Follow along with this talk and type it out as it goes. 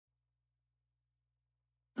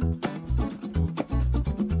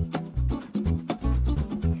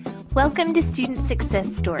Welcome to Student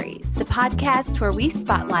Success Stories, the podcast where we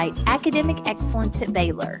spotlight academic excellence at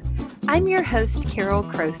Baylor. I'm your host, Carol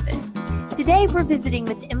Croson. Today we're visiting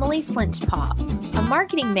with Emily Flinchpaugh, a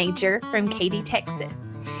marketing major from Katy,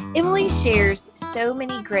 Texas. Emily shares so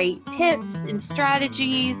many great tips and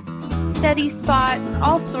strategies, study spots,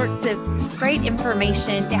 all sorts of great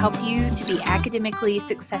information to help you to be academically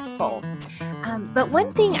successful. But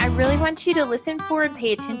one thing I really want you to listen for and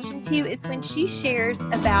pay attention to is when she shares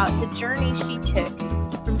about the journey she took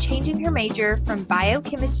from changing her major from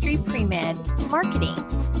biochemistry pre-med to marketing.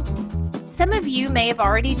 Some of you may have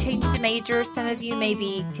already changed a major, some of you may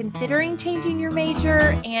be considering changing your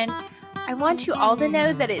major, and I want you all to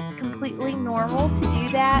know that it's completely normal to do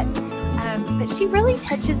that. But she really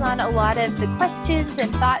touches on a lot of the questions and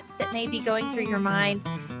thoughts that may be going through your mind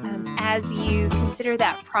as you consider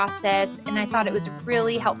that process, and I thought it was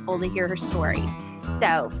really helpful to hear her story.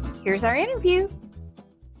 So here's our interview.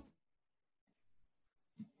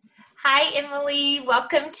 Hi, Emily.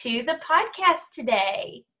 Welcome to the podcast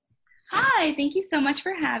today. Hi, thank you so much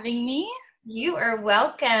for having me. You are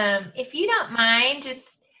welcome. If you don't mind,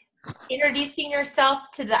 just introducing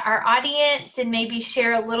yourself to our audience and maybe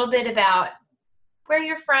share a little bit about where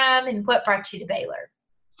you're from and what brought you to Baylor.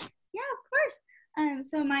 Yeah, of course.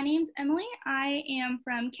 So my name's Emily. I am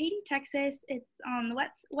from Katy, Texas. It's on the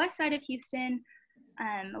west side of Houston.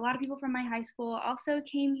 A lot of people from my high school also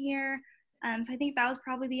came here. So I think that was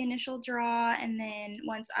probably the initial draw. And then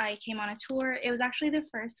once I came on a tour, it was actually the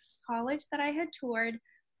first college that I had toured.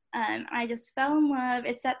 I just fell in love.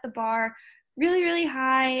 It set the bar really, really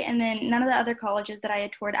high. And then none of the other colleges that I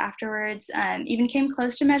had toured afterwards even came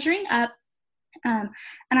close to measuring up. And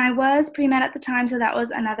I was pre-med at the time, so that was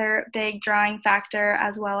another big drawing factor,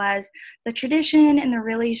 as well as the tradition and the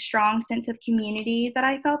really strong sense of community that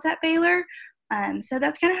I felt at Baylor. So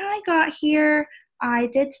that's kind of how I got here. I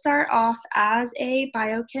did start off as a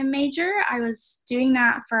biochem major. I was doing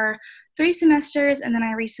that for 3 semesters, and then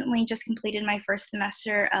I recently just completed my first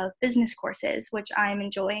semester of business courses, which I'm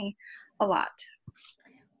enjoying a lot.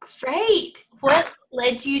 Great. What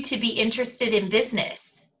led you to be interested in business?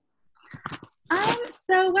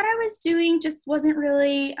 So what I was doing just wasn't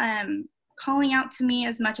really calling out to me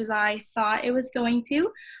as much as I thought it was going to.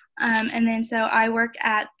 And then so I work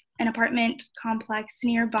at an apartment complex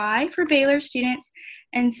nearby for Baylor students.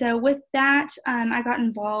 And so with that, I got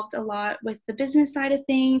involved a lot with the business side of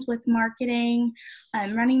things, with marketing,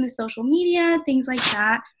 running the social media, things like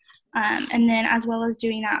that. And then as well as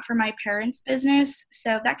doing that for my parents' business.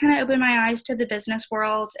 So that kind of opened my eyes to the business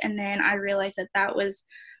world. And then I realized that that was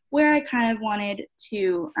where I kind of wanted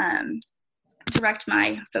to direct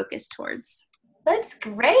my focus towards. That's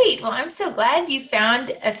great. Well, I'm so glad you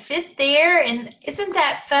found a fit there. And isn't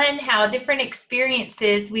that fun how different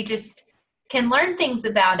experiences, we just can learn things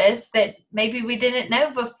about us that maybe we didn't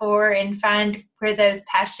know before and find where those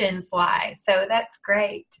passions lie. So that's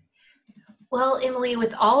great. Well, Emily,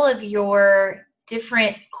 with all of your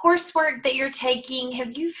different coursework that you're taking,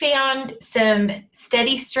 have you found some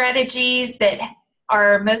study strategies that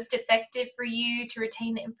are most effective for you to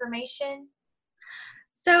retain the information?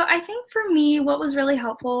 So I think for me, what was really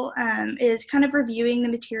helpful is kind of reviewing the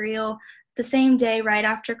material the same day right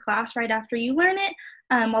after class, right after you learn it,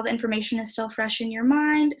 while the information is still fresh in your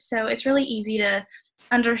mind. So it's really easy to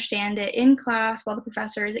understand it in class while the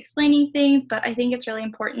professor is explaining things, but I think it's really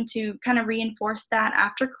important to kind of reinforce that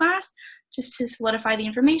after class just to solidify the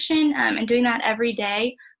information, and doing that every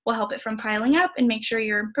day will help it from piling up and make sure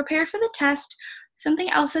you're prepared for the test.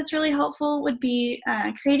 Something else that's really helpful would be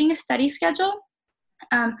creating a study schedule,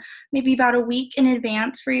 maybe about a week in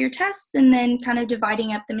advance for your tests, and then kind of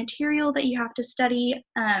dividing up the material that you have to study,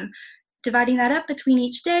 dividing that up between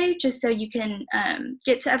each day just so you can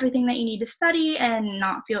get to everything that you need to study and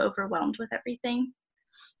not feel overwhelmed with everything.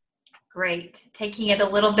 Great. Taking it a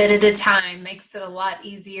little bit at a time makes it a lot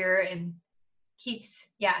easier and keeps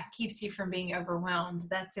you from being overwhelmed.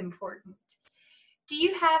 That's important. Do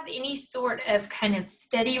you have any sort of kind of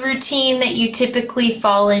study routine that you typically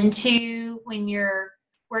fall into when you're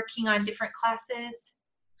working on different classes?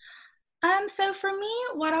 So for me,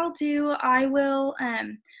 what I'll do, I will,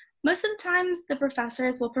 most of the times the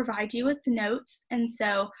professors will provide you with the notes. And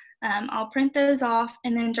so I'll print those off,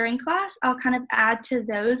 and then during class, I'll kind of add to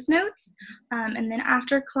those notes. And then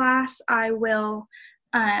after class, I will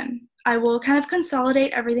kind of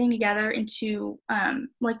consolidate everything together into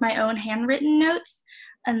like my own handwritten notes.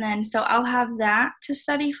 And then so I'll have that to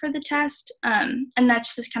study for the test. And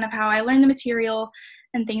that's just kind of how I learn the material.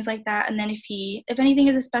 and things like that. And then if anything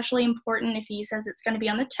is especially important, if he says it's going to be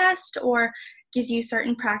on the test or gives you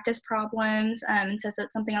certain practice problems and says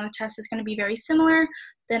that something on the test is going to be very similar,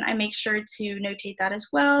 then I make sure to notate that as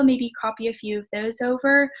well, maybe copy a few of those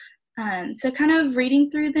over. So kind of reading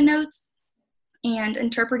through the notes and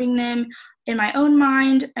interpreting them in my own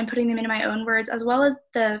mind and putting them into my own words, as well as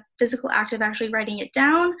the physical act of actually writing it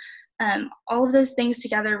down. All of those things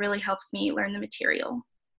together really helps me learn the material.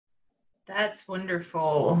 That's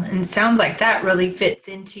wonderful. And sounds like that really fits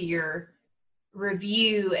into your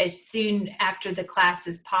review as soon after the class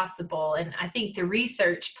as possible. And I think the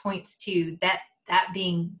research points to that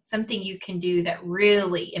being something you can do that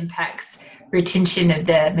really impacts retention of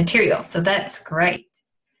the material. So that's great.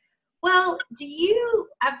 Well,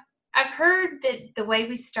 I've heard that the way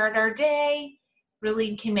we start our day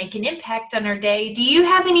really can make an impact on our day. Do you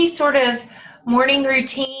have any sort of morning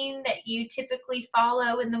routine that you typically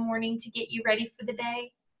follow in the morning to get you ready for the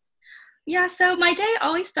day? Yeah, so my day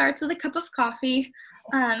always starts with a cup of coffee.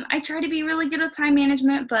 I try to be really good with time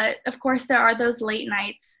management, but of course there are those late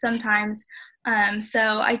nights sometimes.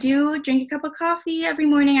 So I do drink a cup of coffee every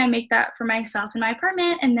morning. I make that for myself in my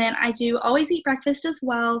apartment, and then I do always eat breakfast as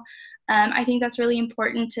well. I think that's really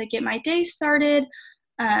important to get my day started.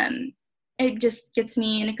 It just gets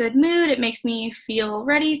me in a good mood. It makes me feel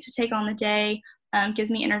ready to take on the day, gives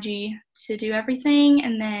me energy to do everything,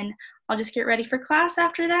 and then I'll just get ready for class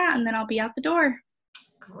after that, and then I'll be out the door.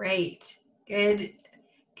 Great. Good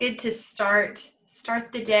to start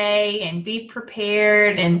the day and be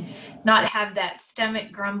prepared and not have that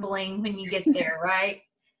stomach grumbling when you get there, right?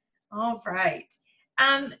 All right.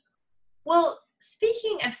 Well,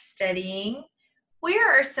 speaking of studying,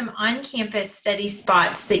 where are some on-campus study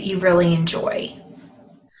spots that you really enjoy?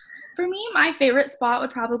 For me, my favorite spot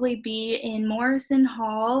would probably be in Morrison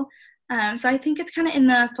Hall. So I think it's kind of in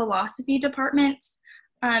the philosophy departments,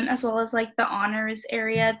 as well as like the honors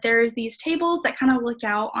area. There's these tables that kind of look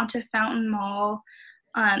out onto Fountain Mall.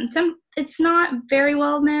 It's not very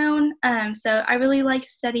well known, so I really like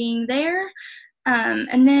studying there.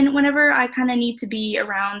 And then whenever I kind of need to be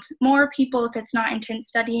around more people, if it's not intense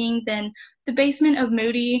studying, then the basement of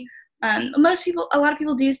Moody. A lot of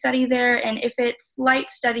people do study there, and if it's light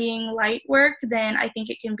studying, light work, then I think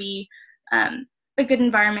it can be a good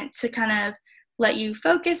environment to kind of let you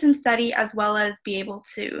focus and study, as well as be able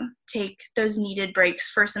to take those needed breaks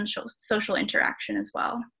for some social interaction as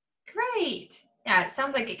well. Great. Yeah, it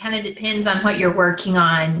sounds like it kind of depends on what you're working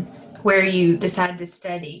on, where you decide to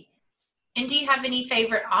study. And do you have any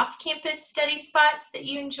favorite off-campus study spots that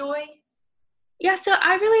you enjoy? Yeah, so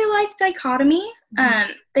I really like Dichotomy.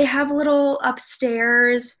 Mm-hmm. They have a little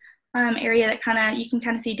upstairs area that you can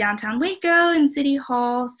kind of see downtown Waco and City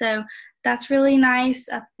Hall. So that's really nice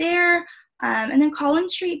up there. And then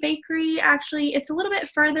Collins Street Bakery, actually, it's a little bit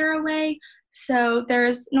further away. So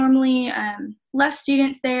there's normally less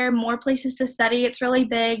students there, more places to study. It's really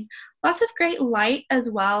big. Lots of great light as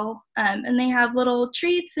well. And they have little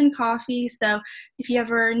treats and coffee. So if you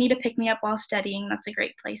ever need a pick-me-up while studying, that's a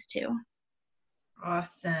great place too.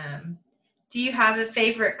 Awesome. Do you have a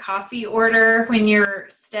favorite coffee order when you're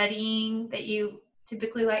studying that you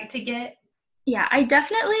typically like to get? Yeah, I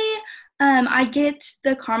definitely I get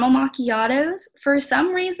the caramel macchiatos. For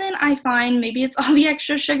some reason, I find maybe it's all the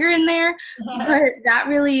extra sugar in there, but that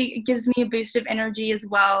really gives me a boost of energy as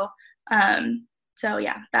well. So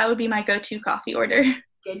yeah, that would be my go-to coffee order.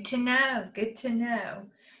 Good to know. Good to know.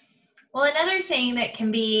 Well, another thing that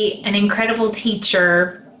can be an incredible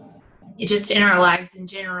teacher just in our lives in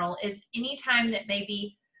general is anytime that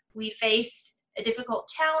maybe we faced a difficult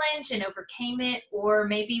challenge and overcame it, or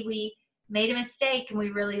maybe we made a mistake and we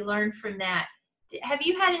really learned from that. Have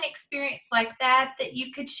you had an experience like that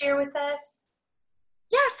you could share with us?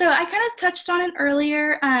 Yeah, so I kind of touched on it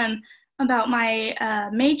earlier about my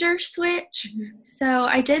major switch. Mm-hmm. So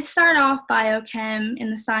I did start off biochem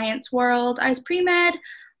in the science world. I was pre-med.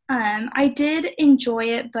 I did enjoy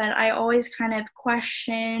it, but I always kind of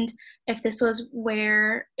questioned if this was what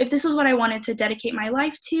I wanted to dedicate my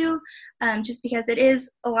life to, just because it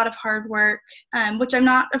is a lot of hard work, which I'm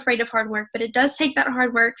not afraid of hard work, but it does take that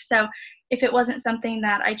hard work. So if it wasn't something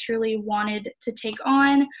that I truly wanted to take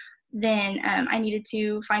on, then I needed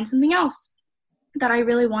to find something else that I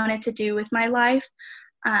really wanted to do with my life.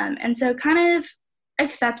 And so kind of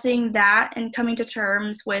accepting that and coming to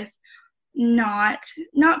terms with not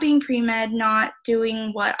being pre-med, not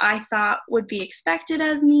doing what I thought would be expected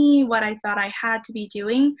of me, what I thought I had to be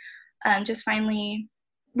doing, just finally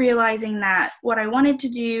realizing that what I wanted to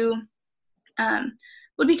do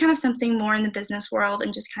would be kind of something more in the business world,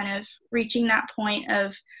 and just kind of reaching that point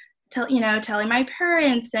of telling my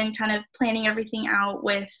parents and kind of planning everything out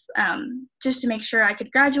with just to make sure I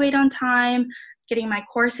could graduate on time, getting my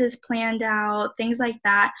courses planned out, things like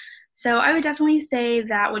that. So I would definitely say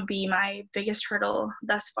that would be my biggest hurdle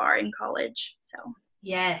thus far in college. So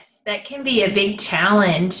yes, that can be a big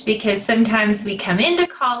challenge because sometimes we come into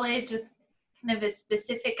college with kind of a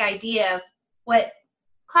specific idea of what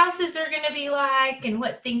classes are going to be like and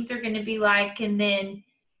what things are going to be like. And then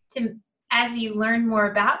as you learn more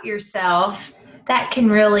about yourself, that can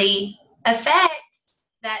really affect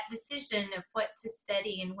that decision of what to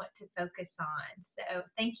study and what to focus on. So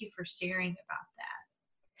thank you for sharing about that.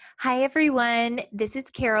 Hi, everyone. This is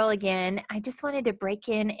Carol again. I just wanted to break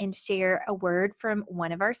in and share a word from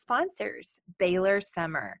one of our sponsors, Baylor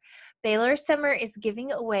Summer. Baylor Summer is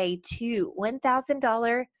giving away 2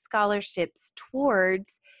 $1,000 scholarships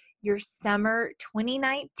towards your summer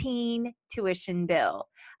 2019 tuition bill.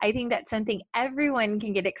 I think that's something everyone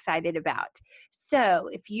can get excited about. So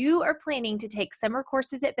if you are planning to take summer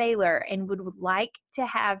courses at Baylor and would like to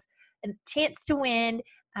have a chance to win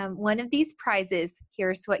one of these prizes,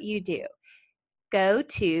 here's what you do. Go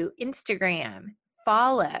to Instagram,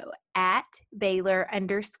 follow at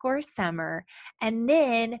Baylor_summer, and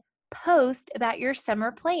then post about your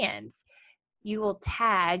summer plans. You will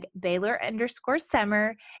tag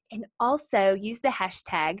Baylor_summer and also use the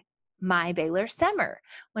hashtag MyBaylorSummer.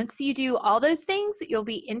 Once you do all those things, you'll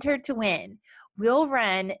be entered to win. We'll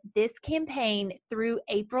run this campaign through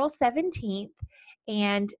April 17th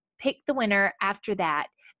and pick the winner after that.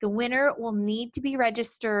 The winner will need to be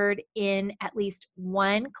registered in at least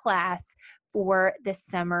one class for the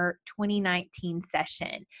summer 2019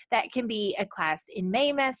 session. That can be a class in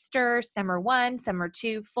Maymester, summer 1, summer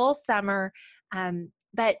 2, full summer.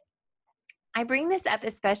 But I bring this up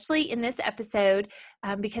especially in this episode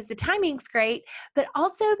because the timing's great, but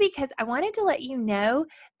also because I wanted to let you know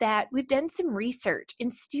that we've done some research,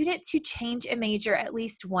 and students who change a major at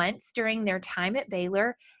least once during their time at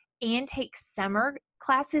Baylor and take summer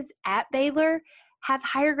classes at Baylor have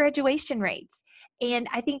higher graduation rates. And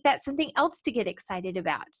I think that's something else to get excited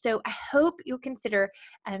about. So I hope you'll consider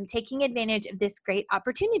taking advantage of this great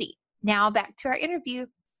opportunity. Now back to our interview.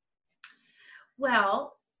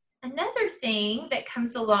 Well, another thing that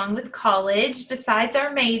comes along with college, besides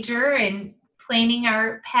our major and planning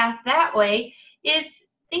our path that way, is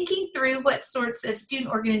thinking through what sorts of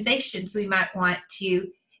student organizations we might want to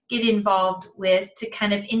get involved with to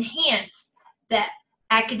kind of enhance the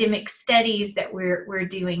academic studies that we're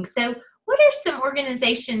doing. So what are some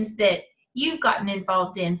organizations that you've gotten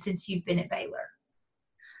involved in since you've been at Baylor?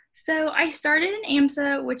 So I started in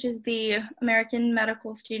AMSA, which is the American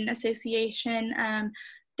Medical Student Association.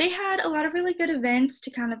 They had a lot of really good events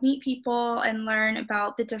to kind of meet people and learn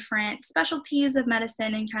about the different specialties of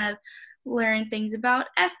medicine and kind of learn things about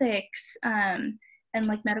ethics and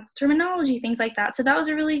like medical terminology, things like that. So that was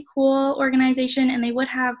a really cool organization, and they would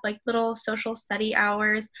have like little social study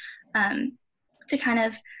hours to kind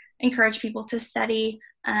of encourage people to study.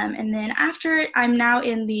 And then after, I'm now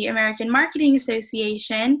in the American Marketing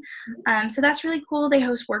Association. So that's really cool. They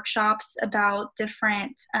host workshops about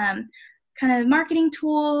different kind of marketing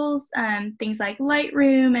tools, things like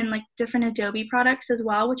Lightroom and like different Adobe products as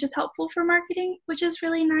well, which is helpful for marketing, which is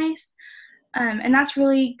really nice. And that's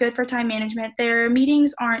really good for time management. Their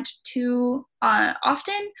meetings aren't too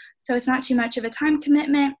often, so it's not too much of a time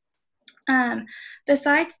commitment.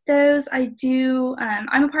 Besides those,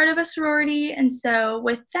 I'm a part of a sorority, and so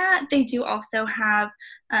with that, they do also have,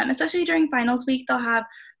 especially during finals week, they'll have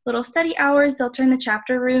little study hours. They'll turn the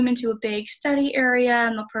chapter room into a big study area,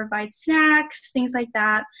 and they'll provide snacks, things like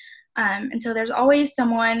that. And so there's always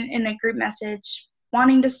someone in a group message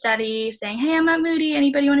wanting to study, saying, hey, I'm at Moody,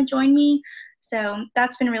 anybody want to join me? So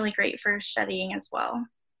that's been really great for studying as well.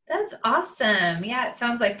 That's awesome. Yeah, it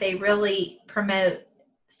sounds like they really promote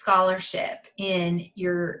scholarship in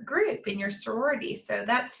your group, in your sorority. So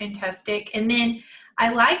that's fantastic. And then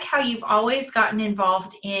I like how you've always gotten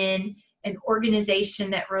involved in an organization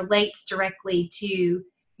that relates directly to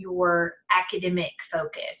your academic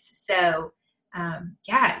focus. So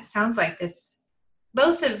yeah, it sounds like this,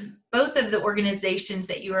 both of the organizations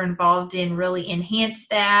that you are involved in really enhance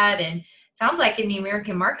that. And it sounds like in the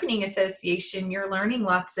American Marketing Association, you're learning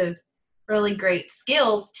lots of really great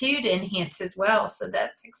skills too to enhance as well. So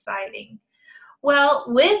that's exciting. Well,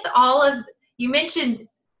 with all of, you mentioned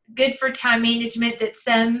good for time management, that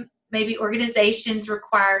some maybe organizations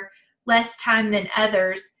require less time than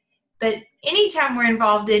others, but anytime we're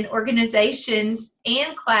involved in organizations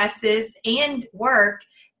and classes and work,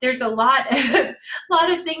 there's a lot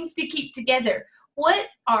of things to keep together. What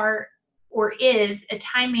are or is a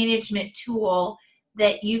time management tool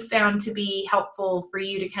that you found to be helpful for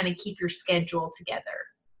you to kind of keep your schedule together?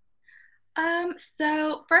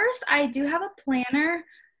 So first, I do have a planner.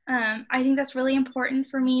 I think that's really important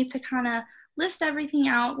for me to kind of list everything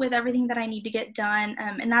out with everything that I need to get done.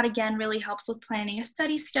 And that, again, really helps with planning a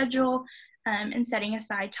study schedule and setting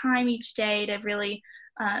aside time each day to really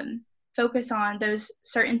focus on those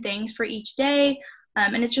certain things for each day.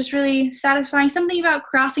 And it's just really satisfying, something about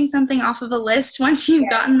crossing something off of a list once you've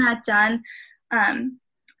gotten that done. And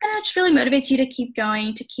it just really motivates you to keep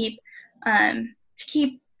going, to keep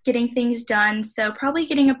getting things done. So probably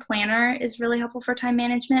getting a planner is really helpful for time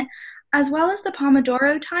management, as well as the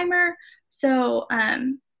Pomodoro timer. So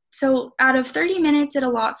out of 30 minutes, it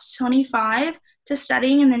allots 25 to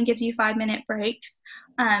studying and then gives you 5-minute breaks.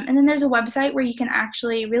 And then there's a website where you can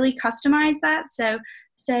actually really customize that. So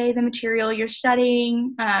say the material you're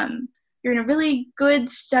studying, you're in a really good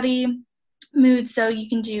study mood, so you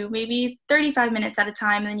can do maybe 35 minutes at a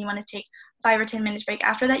time, and then you want to take 5 or 10 minutes break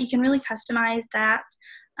after that. You can really customize that.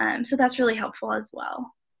 So that's really helpful as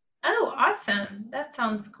well. Oh, awesome. That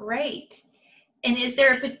sounds great. And is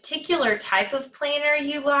there a particular type of planner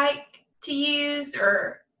you like to use,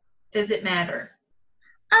 or does it matter?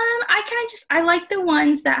 I like the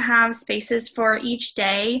ones that have spaces for each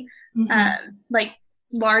day, like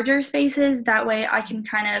larger spaces. That way I can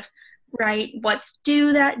kind of write what's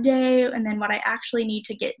due that day and then what I actually need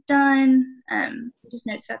to get done. Just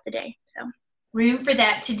notes throughout the day. So room for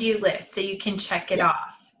that to-do list so you can check it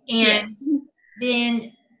off. And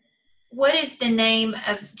then what is the name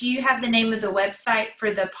of, do you have the name of the website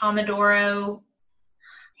for the Pomodoro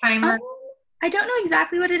timer? I don't know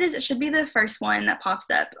exactly what it is. It should be the first one that pops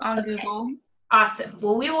up on Google. Awesome.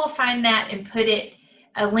 Well, we will find that and put a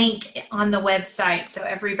link on the website so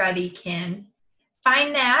everybody can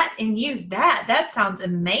find that and use that. That sounds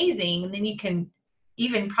amazing. And then you can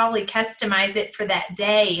even probably customize it for that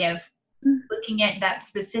day of looking at that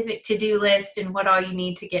specific to-do list and what all you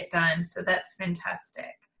need to get done. So that's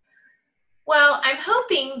fantastic. Well, I'm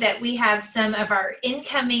hoping that we have some of our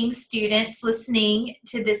incoming students listening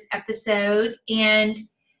to this episode and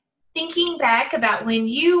thinking back about when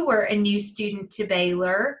you were a new student to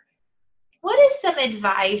Baylor. What is some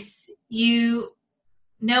advice you,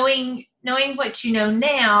 knowing what you know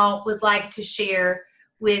now, would like to share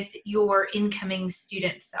with your incoming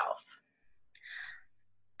student self?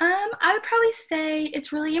 I would probably say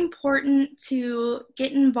it's really important to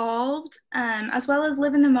get involved as well as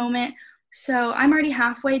live in the moment. So I'm already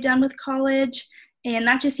halfway done with college, and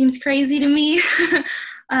that just seems crazy to me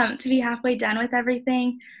to be halfway done with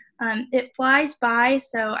everything. It flies by,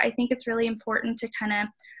 so I think it's really important to kind of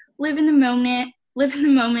live in the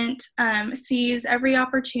moment, seize every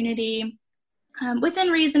opportunity within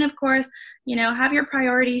reason, of course, have your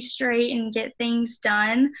priorities straight and get things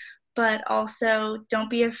done, but also don't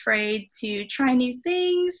be afraid to try new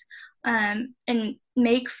things and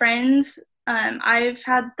make friends. I've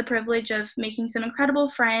had the privilege of making some incredible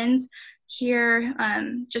friends here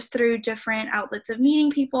just through different outlets of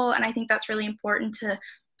meeting people, and I think that's really important to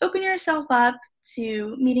open yourself up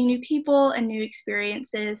to meeting new people and new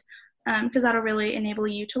experiences because that'll really enable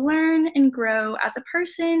you to learn and grow as a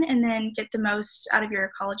person and then get the most out of your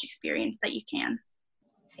college experience that you can.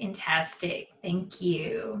 Fantastic. Thank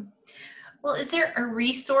you. Well, is there a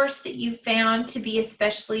resource that you found to be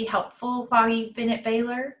especially helpful while you've been at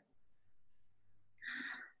Baylor?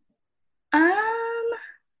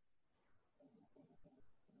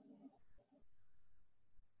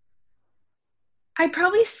 I'd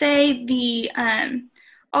probably say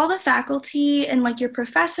all the faculty and like your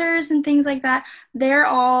professors and things like that, they're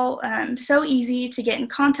all so easy to get in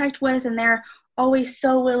contact with, and they're always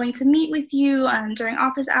so willing to meet with you during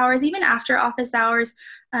office hours, even after office hours.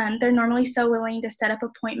 They're normally so willing to set up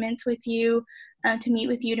appointments with you to meet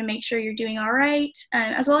with you to make sure you're doing all right,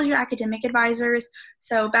 as well as your academic advisors.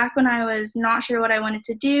 So back when I was not sure what I wanted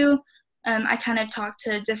to do, I kind of talked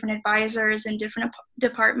to different advisors in different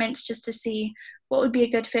departments just to see what would be a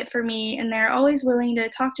good fit for me, and they're always willing to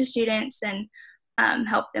talk to students and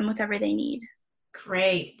help them with whatever they need.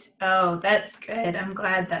 Great. Oh, that's good. I'm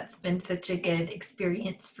glad that's been such a good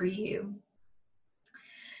experience for you.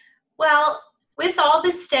 Well, with all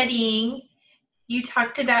the studying, you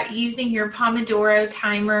talked about using your Pomodoro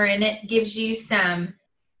timer, and it gives you some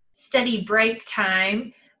study break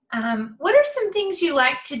time. What are some things you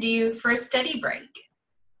like to do for a study break?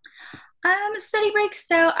 Study breaks,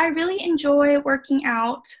 so I really enjoy working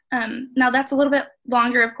out. Now that's a little bit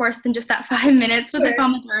longer, of course, than just that 5 minutes with the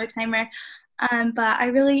Pomodoro timer. But I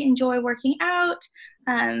really enjoy working out,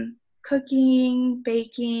 cooking,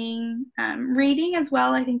 baking, reading as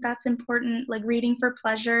well. I think that's important, like reading for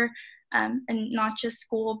pleasure. and not just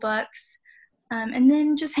school books. And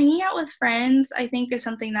then just hanging out with friends, I think, is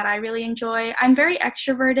something that I really enjoy. I'm very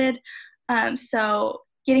extroverted, so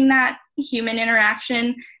getting that human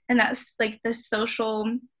interaction and that's like the social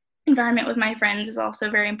environment with my friends is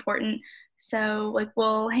also very important. So like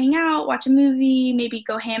we'll hang out, watch a movie, maybe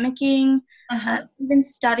go hammocking, even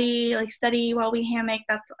study while we hammock.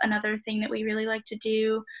 That's another thing that we really like to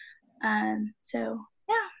do. So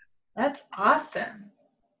yeah. That's awesome.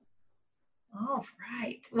 All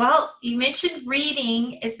right. Well, you mentioned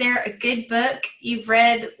reading. Is there a good book you've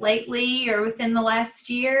read lately or within the last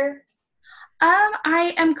year?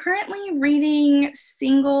 I am currently reading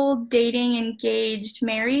Single, Dating, Engaged,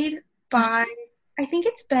 Married by, I think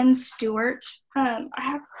it's Ben Stewart. I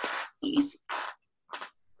have these.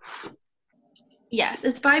 Yes,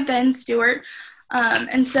 it's by Ben Stewart.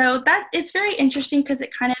 And so that it's very interesting because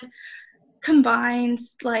it kind of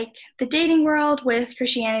combines like the dating world with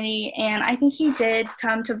Christianity, and I think he did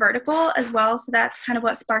come to vertical as well, so that's kind of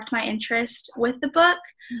what sparked my interest with the book.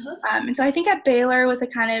 And so I think at Baylor, with the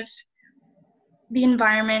kind of the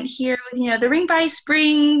environment here with the Ring by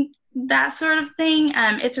Spring, that sort of thing,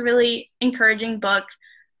 it's a really encouraging book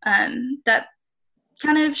that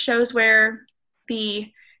kind of shows where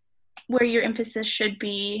your emphasis should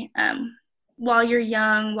be while you're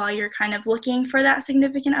young, while you're kind of looking for that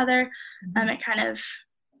significant other. It kind of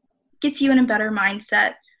gets you in a better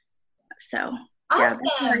mindset. So, awesome.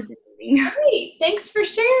 Yeah, great. Thanks for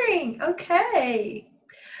sharing. Okay.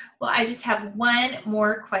 Well, I just have one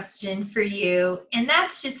more question for you, and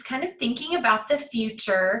that's just kind of thinking about the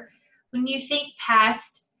future. When you think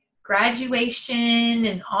past graduation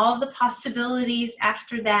and all the possibilities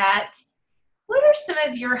after that, what are some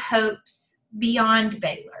of your hopes beyond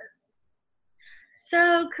Baylor?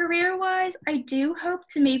 So career-wise, I do hope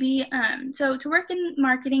to maybe, to work in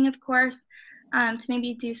marketing, of course, to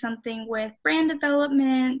maybe do something with brand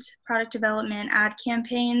development, product development, ad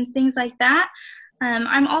campaigns, things like that.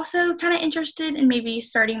 I'm also kind of interested in maybe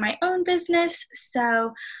starting my own business,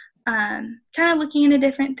 so kind of looking into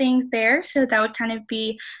different things there. So that would kind of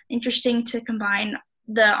be interesting to combine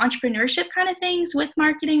the entrepreneurship kind of things with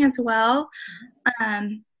marketing as well.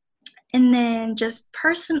 And then just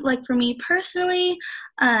for me personally,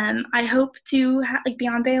 I hope to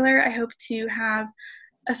beyond Baylor, I hope to have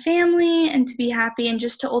a family and to be happy and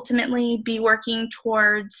just to ultimately be working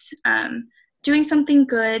towards doing something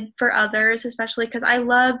good for others, especially because I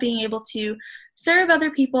love being able to serve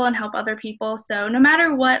other people and help other people. So no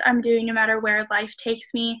matter what I'm doing, no matter where life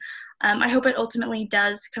takes me, I hope it ultimately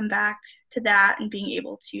does come back to that and being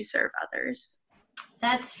able to serve others.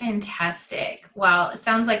 That's fantastic. Well, it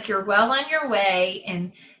sounds like you're well on your way,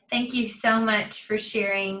 and thank you so much for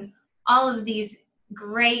sharing all of these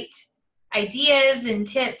great ideas and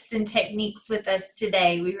tips and techniques with us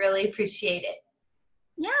today. We really appreciate it.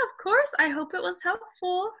 Yeah, of course. I hope it was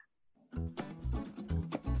helpful.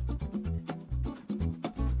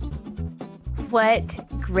 What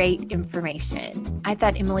great information. I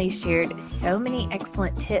thought Emily shared so many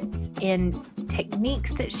excellent tips and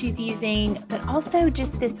techniques that she's using, but also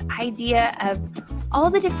just this idea of all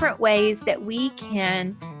the different ways that we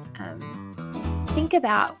can think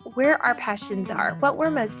about where our passions are, what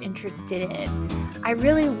we're most interested in. I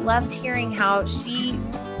really loved hearing how she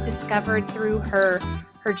discovered through her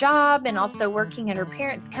job and also working at her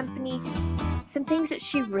parents' company some things that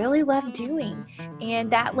she really loved doing, and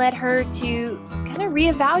that led her to kind of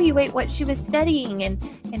reevaluate what she was studying and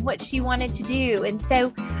what she wanted to do. And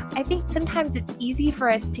so I think sometimes it's easy for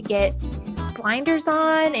us to get blinders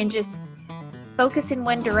on and just focus in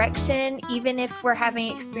one direction, even if we're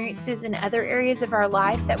having experiences in other areas of our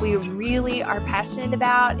life that we really are passionate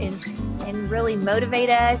about and really motivate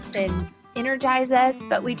us and energize us,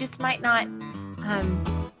 but we just might not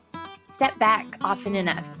step back often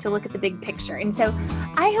enough to look at the big picture. And so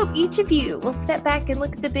I hope each of you will step back and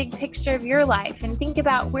look at the big picture of your life and think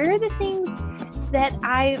about where are the things that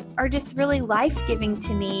are just really life-giving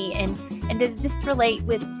to me, and does this relate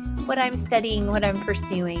with what I'm studying, what I'm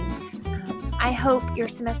pursuing. I hope your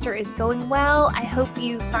semester is going well. I hope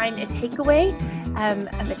you find a takeaway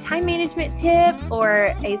of a time management tip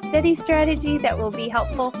or a study strategy that will be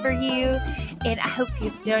helpful for you. And I hope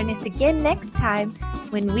you'll join us again next time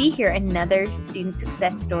when we hear another student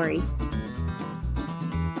success story.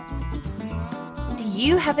 Do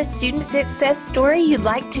you have a student success story you'd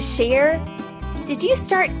like to share? Did you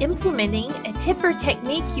start implementing a tip or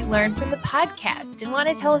technique you learned from the podcast and want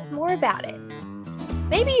to tell us more about it?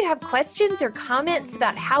 Maybe you have questions or comments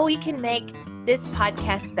about how we can make this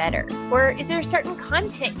podcast better, or is there certain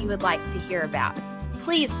content you would like to hear about?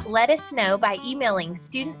 Please let us know by emailing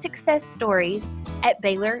studentsuccessstories at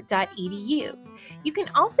baylor.edu. You can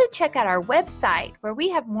also check out our website where we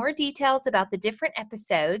have more details about the different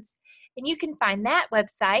episodes, and you can find that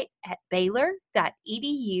website at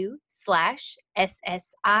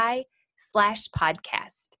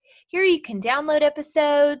baylor.edu/SSI/podcast. Here you can download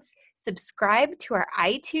episodes, subscribe to our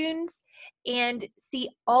iTunes, and see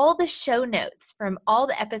all the show notes from all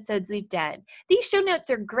the episodes we've done. These show notes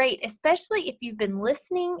are great, especially if you've been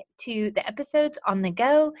listening to the episodes on the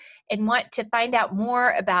go and want to find out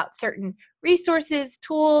more about certain resources,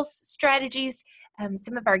 tools, strategies.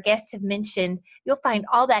 Some of our guests have mentioned. You'll find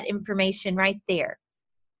all that information right there.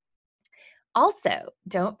 Also,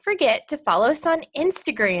 don't forget to follow us on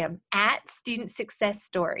Instagram at Student Success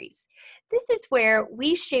Stories. This is where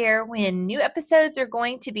we share when new episodes are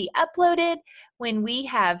going to be uploaded, when we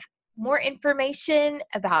have more information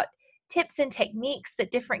about tips and techniques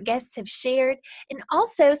that different guests have shared. And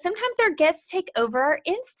also, sometimes our guests take over our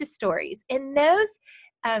Insta stories, and those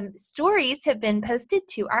stories have been posted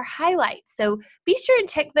to our highlights. So be sure and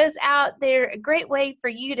check those out. They're a great way for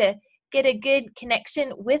you to get a good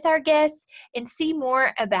connection with our guests and see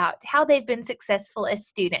more about how they've been successful as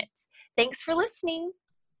students. Thanks for listening.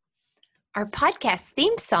 Our podcast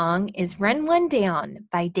theme song is Run One Down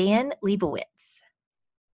by Dan Leibowitz.